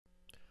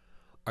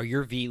Are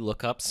your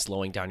VLOOKUPs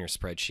slowing down your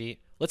spreadsheet?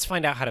 Let's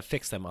find out how to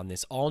fix them on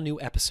this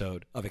all-new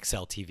episode of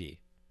Excel TV.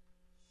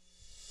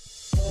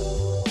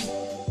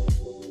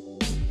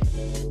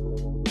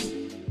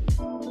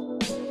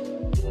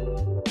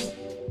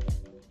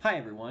 Hi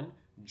everyone,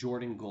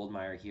 Jordan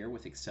Goldmeyer here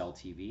with Excel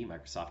TV,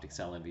 Microsoft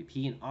Excel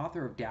MVP, and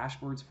author of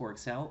Dashboards for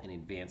Excel and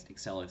Advanced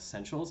Excel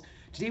Essentials.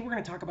 Today we're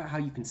going to talk about how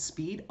you can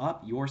speed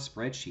up your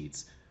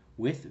spreadsheets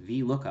with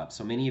VLOOKUP.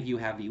 So many of you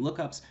have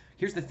VLOOKUPs.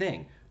 Here's the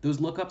thing, those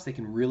lookups, they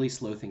can really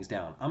slow things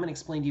down. I'm going to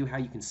explain to you how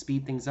you can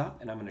speed things up,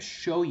 and I'm going to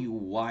show you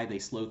why they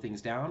slow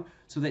things down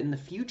so that in the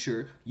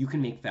future you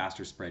can make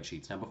faster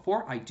spreadsheets. Now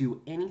before I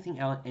do anything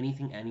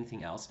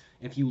else,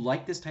 if you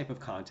like this type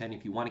of content,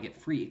 if you want to get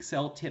free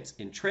Excel tips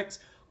and tricks,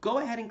 go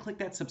ahead and click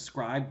that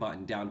subscribe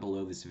button down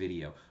below this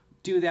video.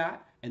 Do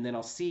that, and then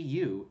I'll see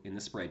you in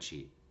the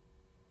spreadsheet.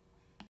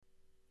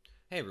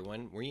 Hey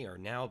everyone, we are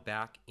now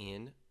back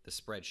in the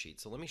spreadsheet.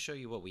 So let me show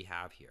you what we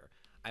have here.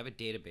 I have a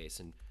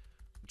database, and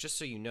just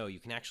so you know, you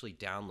can actually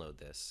download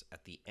this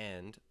at the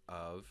end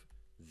of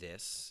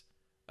this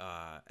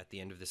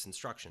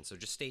instruction. So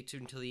just stay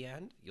tuned until the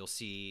end. You'll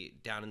see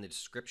down in the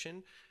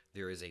description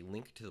there is a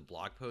link to the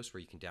blog post where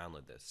you can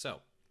download this.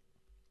 So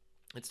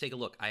let's take a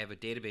look. I have a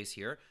database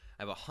here.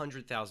 I have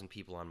 100,000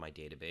 people on my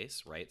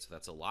database, right? So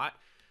that's a lot.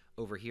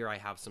 Over here I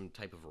have some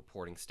type of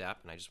reporting step,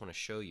 and I just want to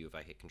show you, if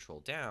I hit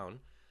control down,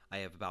 I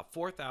have about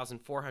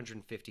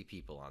 4,450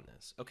 people on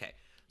this. Okay,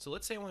 so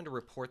let's say I wanted to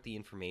report the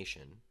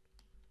information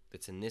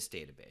that's in this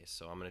database.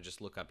 So I'm going to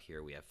just look up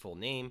here. We have full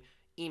name,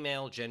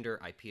 email, gender,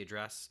 IP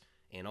address,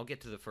 and I'll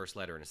get to the first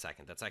letter in a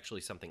second. That's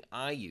actually something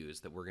I use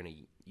that we're going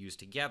to use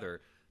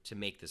together to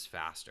make this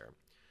faster.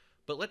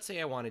 But let's say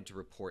I wanted to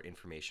report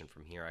information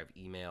from here. I have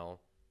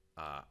email,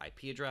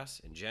 IP address,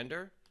 and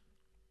gender.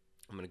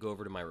 I'm going to go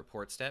over to my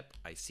report step.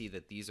 I see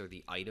that these are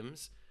the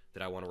items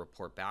that I want to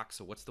report back.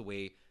 So what's the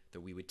way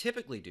that we would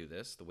typically do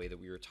this? The way that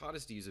we were taught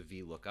is to use a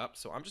VLOOKUP.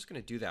 So I'm just going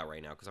to do that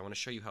right now because I want to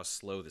show you how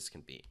slow this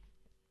can be.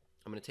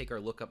 I'm going to take our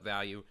lookup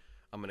value.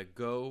 I'm going to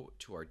go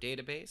to our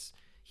database.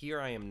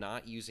 Here I am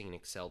not using an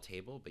Excel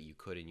table, but you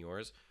could in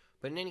yours.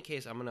 But in any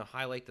case, I'm going to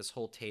highlight this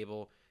whole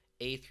table,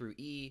 A through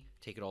E,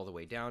 take it all the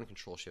way down,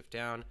 Control Shift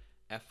down,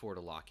 F4 to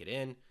lock it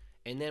in.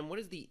 And then what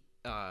is the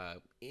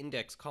column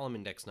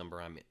index number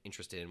I'm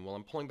interested in? Well,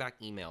 I'm pulling back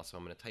email, so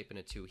I'm going to type in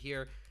a 2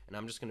 here, and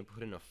I'm just going to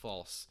put in a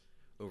false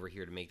over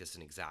here to make this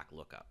an exact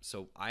lookup.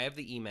 So I have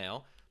the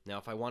email. Now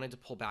if I wanted to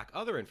pull back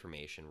other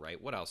information,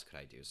 right, what else could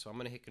I do? So I'm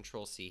going to hit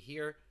Control C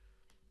here.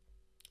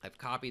 I've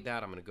copied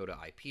that. I'm going to go to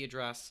IP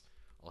address.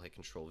 I'll hit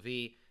Control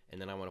V, and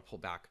then I want to pull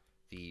back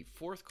the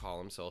fourth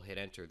column, so I'll hit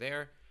Enter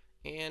there,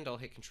 and I'll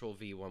hit Control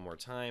V one more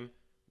time.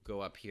 Go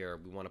up here.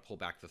 We want to pull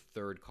back the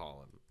third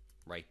column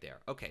right there.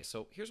 Okay,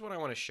 so here's what I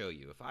want to show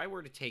you. If I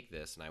were to take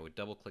this and I would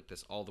double click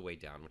this all the way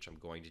down, which I'm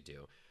going to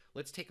do,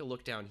 let's take a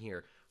look down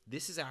here.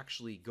 This is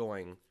actually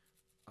going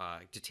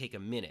to take a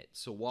minute.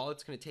 So while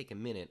it's going to take a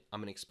minute, I'm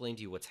going to explain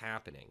to you what's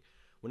happening.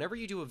 Whenever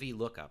you do a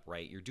VLOOKUP,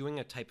 right, you're doing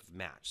a type of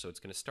match. So it's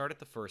going to start at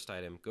the first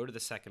item, go to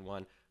the second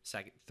one,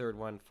 third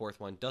one,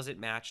 fourth one. Does it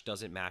match?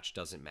 Does it match?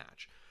 Does it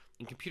match?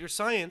 In computer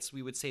science,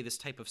 we would say this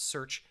type of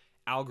search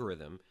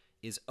algorithm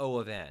is O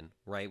of n,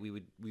 right? We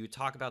would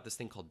talk about this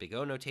thing called big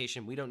O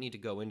notation. We don't need to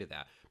go into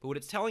that. But what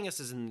it's telling us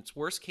is in its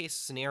worst case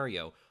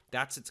scenario,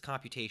 that's its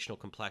computational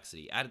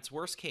complexity. At its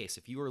worst case,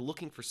 if you are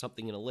looking for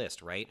something in a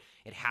list, right,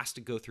 it has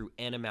to go through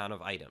n amount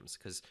of items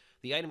because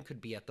the item could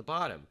be at the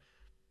bottom.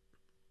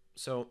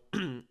 So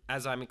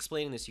as I'm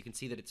explaining this, you can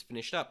see that it's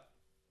finished up.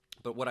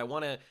 But what I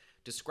want to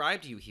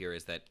describe to you here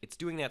is that it's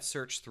doing that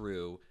search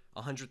through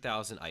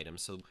 100,000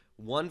 items. So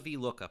one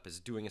VLOOKUP is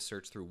doing a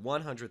search through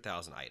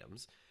 100,000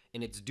 items.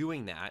 And it's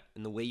doing that,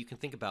 and the way you can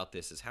think about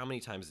this is how many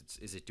times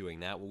is it doing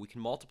that? Well, we can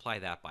multiply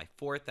that by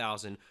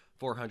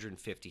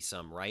 4,450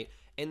 some, right?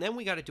 And then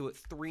we got to do it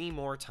 3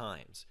 more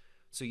times.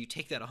 So you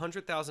take that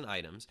 100,000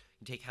 items,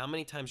 you take how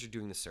many times you're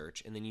doing the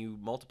search, and then you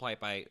multiply it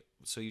by,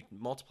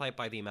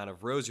 the amount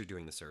of rows you're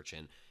doing the search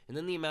in, and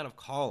then the amount of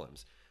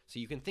columns. So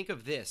you can think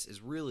of this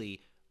as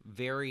really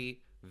very,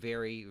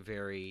 very,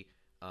 very,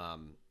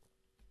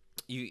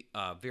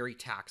 very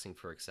taxing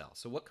for Excel.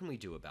 So what can we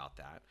do about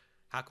that?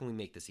 How can we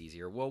make this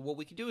easier? Well, what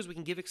we can do is we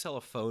can give Excel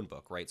a phone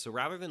book, right? So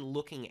rather than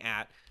looking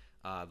at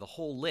the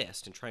whole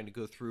list and trying to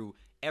go through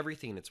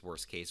everything in its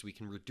worst case, we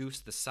can reduce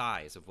the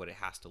size of what it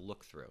has to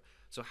look through.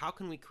 So how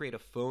can we create a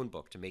phone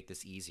book to make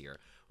this easier?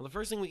 Well, the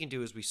first thing we can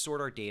do is we sort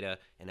our data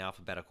in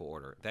alphabetical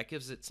order. That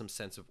gives it some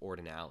sense of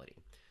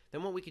ordinality.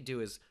 Then what we could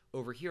do is,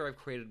 over here I've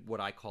created what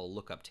I call a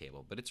lookup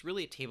table, but it's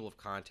really a table of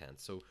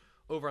contents. So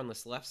over on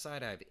this left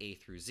side I have A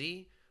through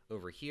Z.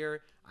 Over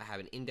here I have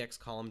an index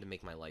column to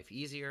make my life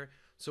easier.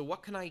 So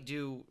what can I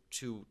do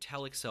to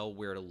tell Excel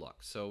where to look?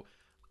 So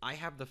I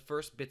have the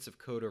first bits of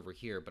code over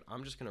here, but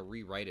I'm just going to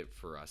rewrite it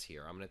for us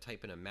here. I'm going to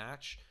type in a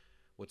match.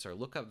 What's our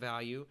lookup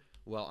value?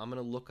 Well, I'm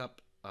going to look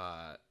up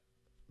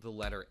the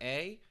letter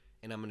A,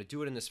 and I'm going to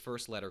do it in this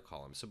first letter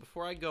column. So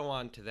before I go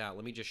on to that,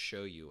 let me just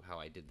show you how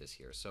I did this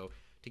here. So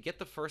to get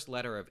the first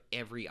letter of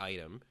every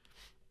item,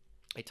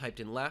 I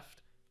typed in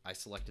left, I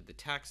selected the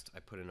text. I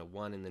put in a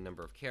 1 in the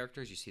number of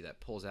characters. You see that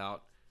pulls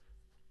out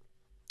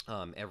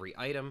every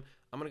item.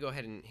 I'm going to go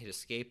ahead and hit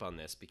escape on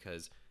this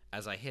because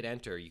as I hit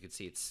enter, you can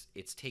see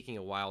it's taking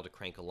a while to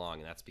crank along,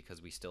 and that's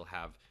because we still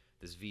have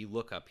this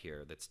VLOOKUP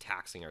here that's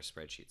taxing our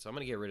spreadsheet. So I'm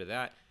going to get rid of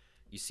that.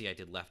 You see I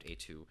did left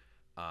A2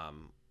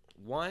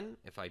 1.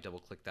 If I double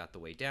click that the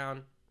way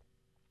down,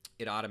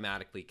 it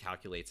automatically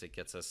calculates. It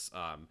gets us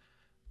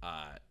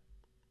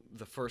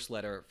the first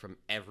letter from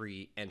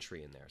every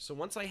entry in there. So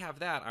once I have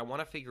that, I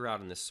want to figure out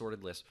in this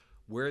sorted list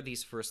where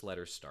these first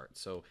letters start.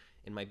 So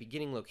in my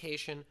beginning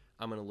location,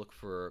 I'm going to look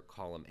for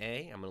column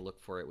A. I'm going to look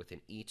for it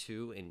within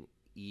E2 and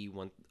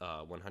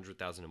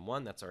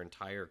E100,001. That's our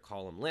entire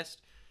column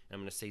list. And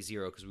I'm going to say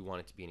 0 because we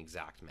want it to be an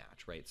exact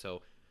match, right?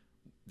 So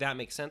that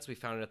makes sense. We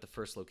found it at the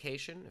first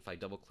location. If I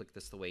double click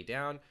this the way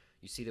down,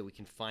 you see that we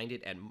can find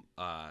it, and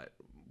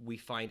we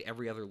find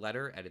every other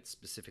letter at its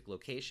specific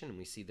location, and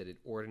we see that it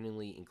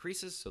ordinally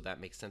increases, so that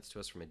makes sense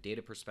to us from a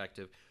data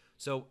perspective.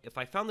 So if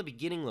I found the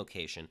beginning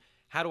location,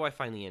 how do I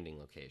find the ending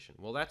location?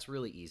 Well, that's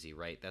really easy,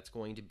 right? That's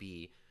going to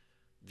be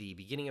the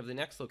beginning of the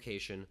next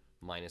location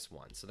minus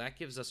 1. So that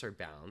gives us our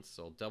bounds.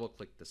 So I'll double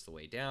click this the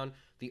way down.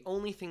 The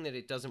only thing that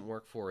it doesn't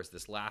work for is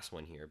this last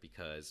one here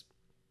because,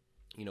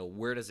 you know,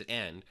 where does it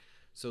end?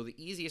 So the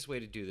easiest way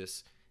to do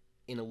this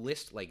in a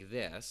list like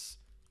this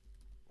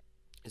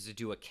is to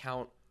do a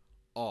count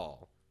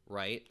all,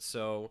 right?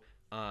 So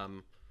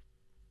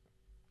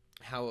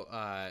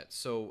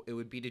so it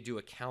would be to do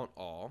a count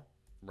all,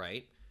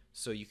 right?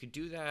 So you could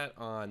do that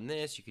on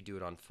this, you could do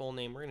it on full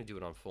name. We're going to do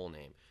it on full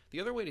name. The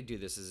other way to do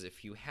this is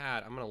if you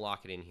had, I'm going to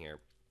lock it in here.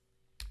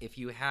 If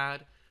you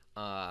had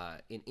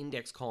an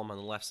index column on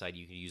the left side,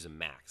 you could use a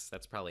max.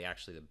 That's probably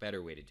actually the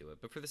better way to do it.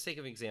 But for the sake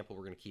of example,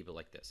 we're going to keep it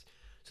like this.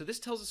 So this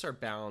tells us our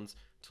bounds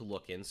to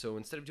look in. So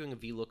instead of doing a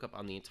VLOOKUP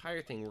on the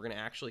entire thing, we're going to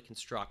actually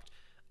construct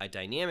a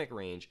dynamic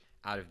range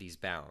out of these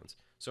bounds.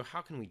 So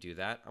how can we do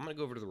that? I'm going to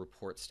go over to the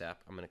report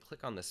step. I'm going to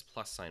click on this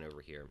plus sign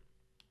over here.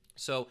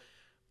 So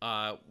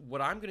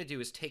what I'm going to do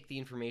is take the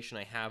information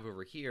I have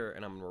over here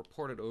and I'm going to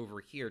report it over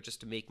here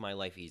just to make my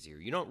life easier.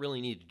 You don't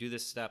really need to do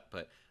this step,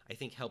 but I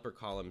think helper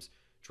columns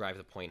drive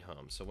the point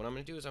home. So what I'm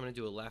going to do is I'm going to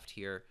do a left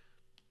here,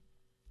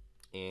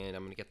 and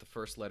I'm going to get the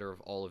first letter of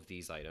all of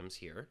these items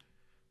here.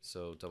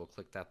 So double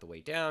click that the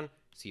way down,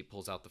 see it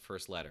pulls out the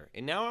first letter.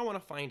 And now I want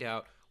to find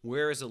out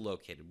where is it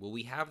located. Well,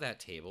 we have that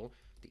table.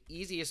 The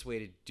easiest way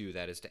to do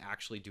that is to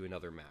actually do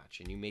another match.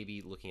 And you may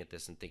be looking at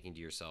this and thinking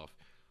to yourself,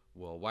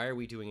 well, why are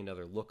we doing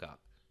another lookup,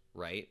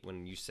 right?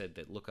 When you said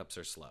that lookups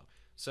are slow.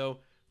 So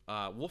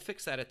we'll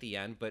fix that at the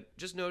end, but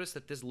just notice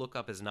that this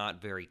lookup is not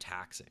very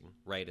taxing,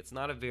 right? It's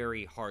not a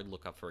very hard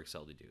lookup for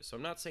Excel to do. So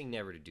I'm not saying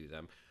never to do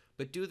them,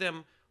 but do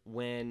them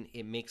when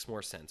it makes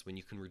more sense, when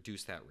you can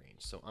reduce that range.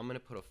 So I'm going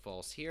to put a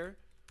false here.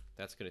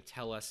 That's going to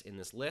tell us in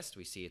this list,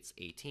 we see it's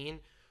 18.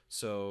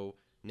 So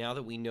now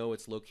that we know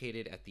it's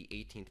located at the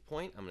 18th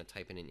point, I'm going to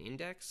type in an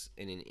index.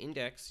 In an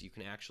index, you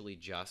can actually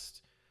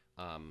just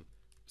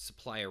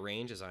supply a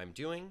range as I'm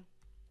doing.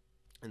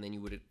 And then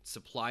you would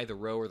supply the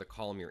row or the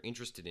column you're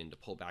interested in to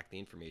pull back the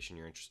information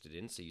you're interested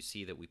in. So you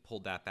see that we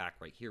pulled that back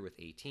right here with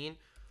 18.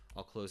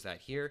 I'll close that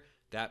here.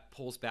 That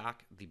pulls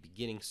back the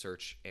beginning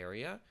search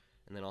area.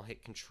 And then I'll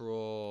hit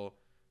Control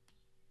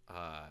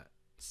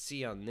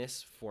C on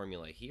this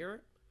formula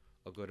here.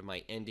 I'll go to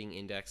my ending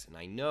index, and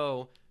I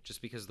know,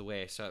 just because of the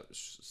way I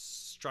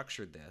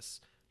structured this,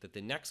 that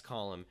the next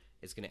column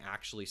is going to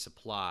actually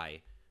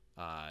supply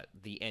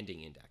the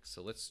ending index.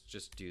 So let's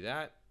just do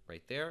that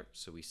right there.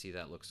 So we see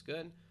that looks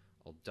good.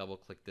 I'll double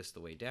click this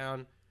the way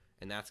down,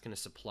 and that's going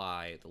to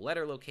supply the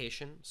letter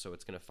location. So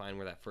it's going to find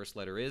where that first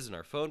letter is in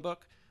our phone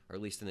book, or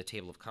at least in the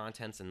table of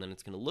contents, and then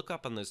it's going to look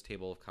up on those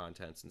table of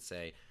contents and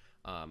say,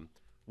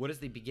 what is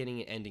the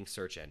beginning and ending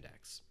search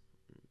index?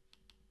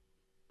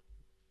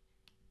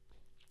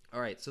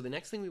 All right, so the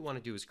next thing we want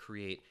to do is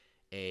create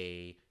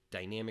a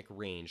dynamic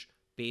range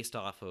based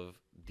off of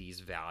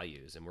these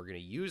values, and we're going to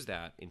use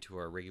that into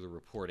our regular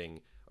reporting,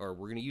 or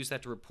we're going to use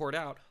that to report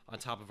out on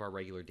top of our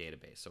regular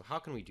database. So how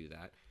can we do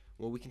that?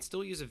 Well, we can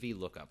still use a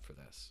VLOOKUP for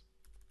this.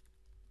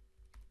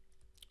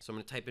 So I'm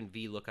going to type in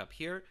VLOOKUP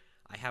here.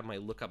 I have my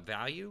lookup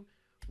value.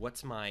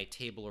 What's my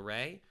table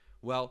array?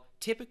 Well,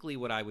 typically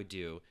what I would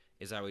do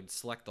is I would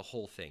select the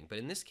whole thing, but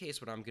in this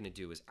case what I'm going to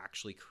do is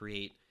actually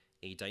create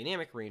a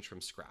dynamic range from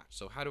scratch.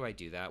 So how do I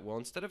do that? Well,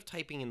 instead of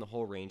typing in the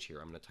whole range here,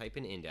 I'm going to type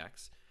in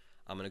index.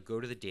 I'm going to go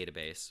to the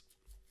database,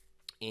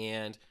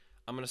 and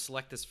I'm going to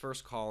select this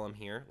first column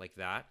here like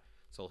that.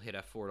 So I'll hit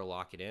F4 to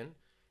lock it in.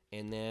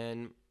 And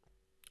then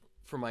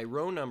for my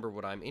row number,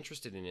 what I'm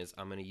interested in is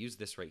I'm going to use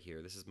this right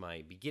here. This is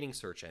my beginning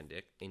search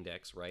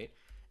index, right?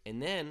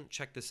 And then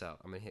check this out.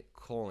 I'm going to hit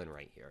colon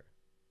right here.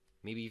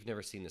 Maybe you've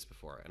never seen this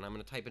before. And I'm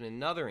going to type in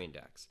another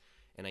index.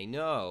 And I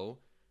know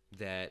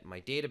that my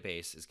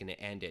database is going to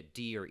end at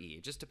D or E.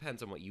 It just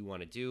depends on what you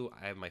want to do.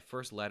 I have my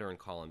first letter in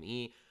column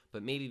E,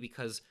 but maybe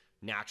because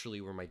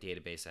naturally where my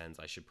database ends,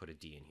 I should put a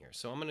D in here.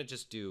 So I'm going to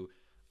just do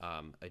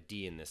a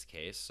D in this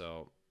case.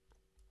 So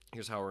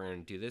here's how we're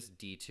going to do this.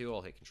 D2,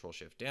 I'll hit Control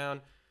Shift down,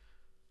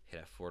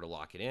 hit F4 to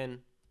lock it in.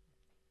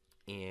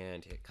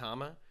 and hit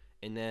comma.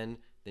 And then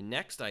the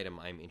next item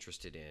I'm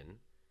interested in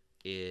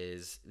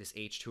is this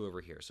H2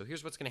 over here. So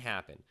here's what's going to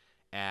happen.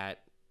 At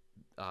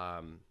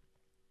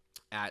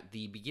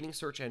the beginning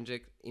search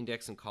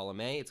index in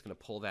column A, it's going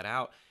to pull that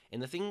out.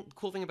 And the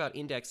cool thing about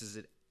index is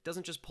it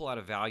doesn't just pull out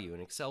a value.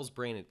 In Excel's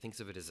brain, it thinks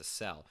of it as a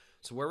cell.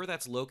 So wherever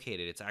that's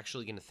located, it's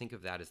actually going to think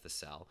of that as the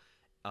cell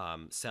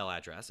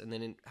address. And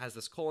then it has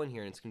this colon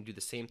here, and it's going to do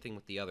the same thing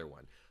with the other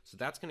one. So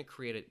that's going to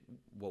create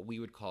what we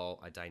would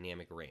call a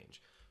dynamic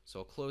range. So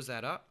I'll close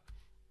that up.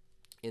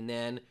 And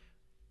then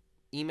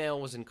email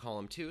was in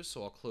column 2,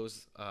 so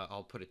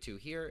I'll put a 2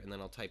 here, and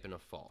then I'll type in a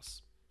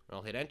false. And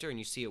I'll hit enter, and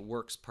you see it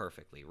works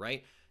perfectly,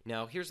 right?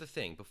 Now, here's the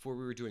thing. Before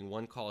we were doing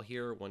one call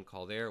here, one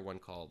call there, one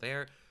call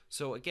there.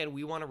 So again,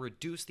 we want to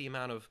reduce the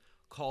amount of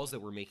calls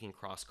that we're making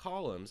across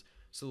columns.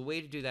 So the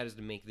way to do that is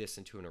to make this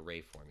into an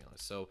array formula.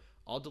 So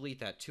I'll delete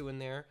that 2 in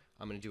there.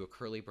 I'm going to do a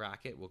curly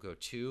bracket. We'll go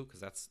 2 because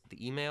that's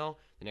the email.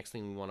 The next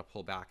thing we want to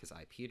pull back is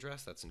IP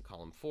address. That's in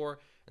column 4.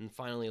 And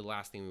finally, the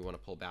last thing we want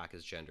to pull back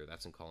is gender.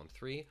 That's in column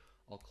 3.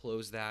 I'll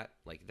close that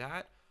like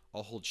that.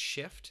 I'll hold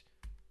shift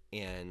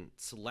and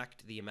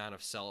select the amount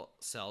of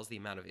cells, the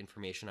amount of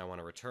information I want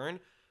to return.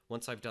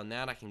 Once I've done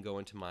that, I can go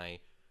into my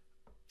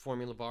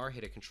formula bar,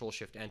 hit a control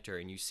shift enter,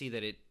 and you see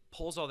that it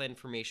pulls all that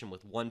information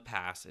with 1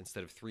 pass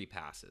instead of 3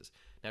 passes.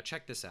 Now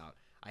check this out.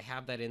 I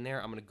have that in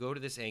there. I'm going to go to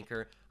this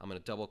anchor. I'm going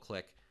to double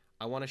click.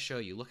 I want to show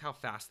you, look how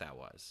fast that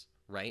was,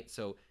 right?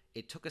 So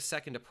it took a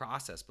second to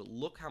process, but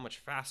look how much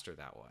faster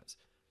that was.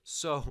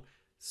 So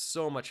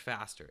much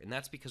faster. And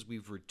that's because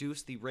we've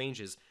reduced the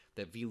ranges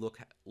that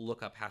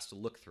VLOOKUP has to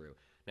look through.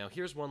 Now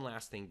here's one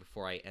last thing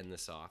before I end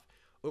this off.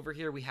 Over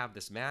here we have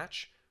this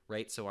match,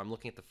 right? So I'm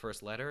looking at the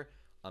first letter.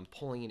 I'm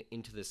pulling it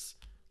into this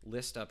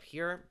list up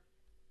here,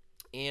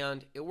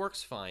 and it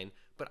works fine,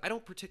 but I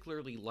don't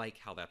particularly like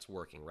how that's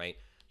working, right?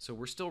 So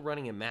we're still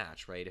running a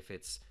match, right? If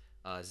it's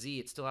Z,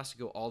 it still has to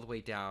go all the way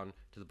down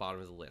to the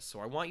bottom of the list. So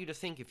I want you to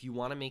think, if you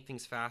want to make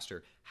things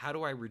faster, how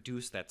do I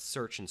reduce that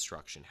search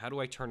instruction? How do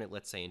I turn it,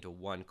 let's say, into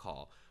 1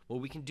 call? Well,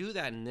 we can do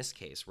that in this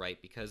case,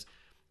 right? Because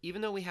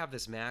even though we have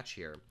this match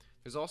here,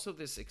 there's also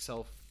this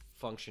Excel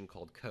function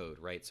called code,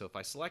 right? So if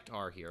I select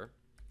R here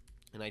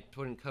and I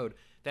put in code,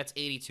 that's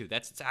 82.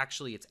 That's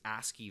actually its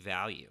ASCII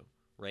value,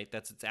 right?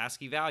 That's its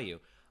ASCII value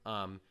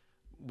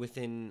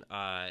within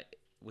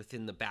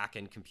the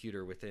back-end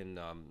computer, within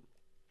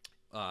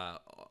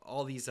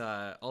all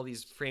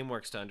these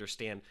frameworks to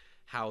understand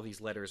how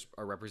these letters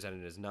are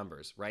represented as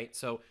numbers, right?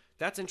 So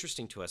that's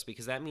interesting to us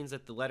because that means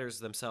that the letters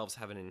themselves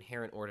have an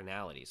inherent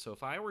ordinality. So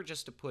if I were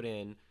just to put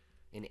in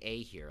an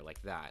A here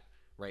like that,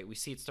 right, we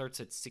see it starts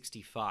at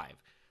 65.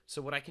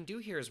 So what I can do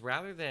here is,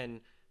 rather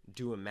than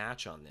do a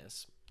match on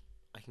this,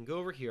 I can go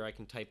over here, I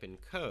can type in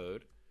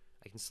code,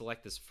 I can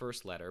select this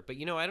first letter, but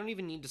I don't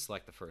even need to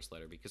select the first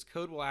letter because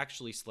code will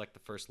actually select the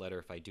first letter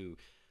if I do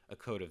a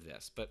code of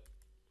this, but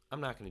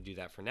I'm not going to do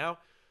that for now.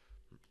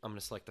 I'm going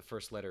to select the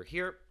first letter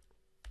here,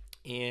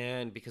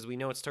 and because we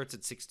know it starts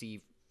at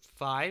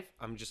 65,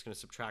 I'm just going to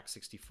subtract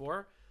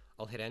 64.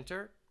 I'll hit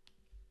enter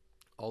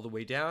all the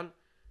way down.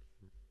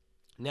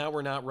 Now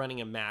we're not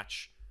running a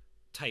match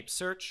type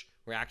search.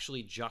 We're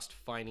actually just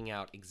finding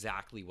out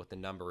exactly what the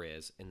number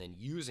is and then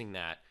using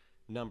that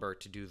number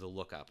to do the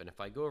lookup. And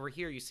if I go over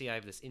here, you see I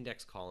have this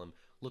index column.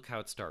 Look how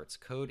it starts.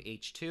 Code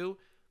H2,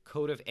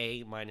 code of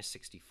A minus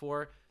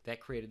 64. That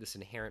created this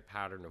inherent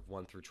pattern of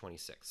 1 through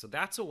 26. So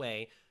that's a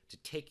way to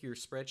take your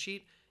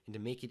spreadsheet and to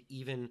make it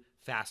even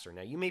faster.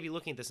 Now you may be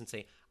looking at this and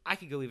say, I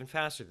could go even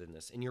faster than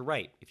this. And you're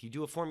right. If you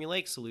do a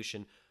formulaic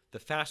solution, the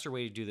faster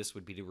way to do this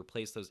would be to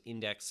replace those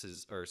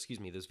indexes, or excuse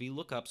me, those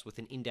VLOOKUPs with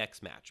an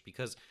index match,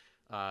 because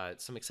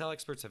some Excel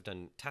experts have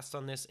done tests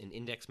on this, and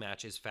index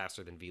match is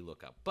faster than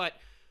VLOOKUP. But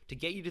to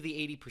get you to the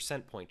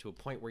 80% point, to a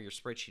point where your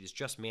spreadsheet is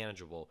just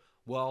manageable,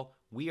 well,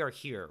 we are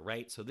here,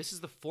 right? So this is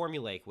the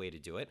formulaic way to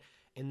do it.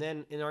 And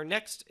then in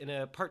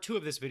a part 2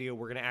 of this video,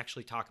 we're going to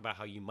actually talk about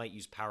how you might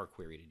use Power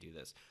Query to do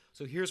this.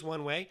 So here's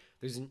one way.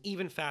 There's an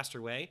even faster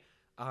way,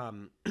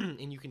 and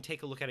you can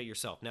take a look at it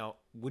yourself. Now,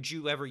 would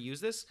you ever use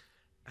this?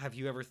 Have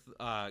you ever,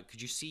 could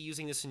you see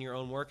using this in your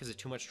own work? Is it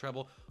too much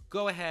trouble?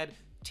 Go ahead,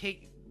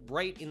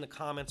 write in the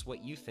comments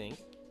what you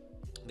think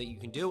that you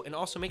can do, and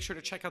also make sure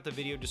to check out the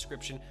video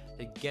description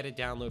to get a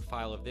download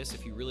file of this.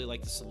 If you really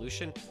like the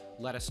solution,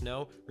 let us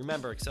know.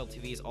 Remember, Excel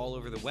TV is all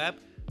over the web.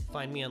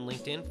 Find me on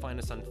LinkedIn, find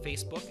us on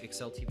Facebook,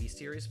 Excel TV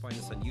Series, find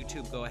us on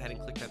YouTube. Go ahead and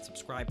click that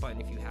subscribe button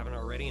if you haven't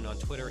already, and on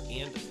Twitter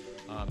and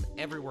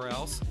everywhere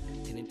else.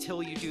 And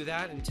until you do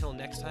that, until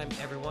next time,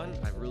 everyone,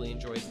 I've really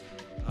enjoyed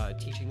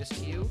teaching this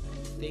to you.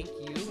 Thank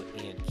you,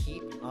 and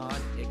keep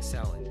on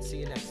excelling. See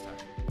you next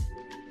time.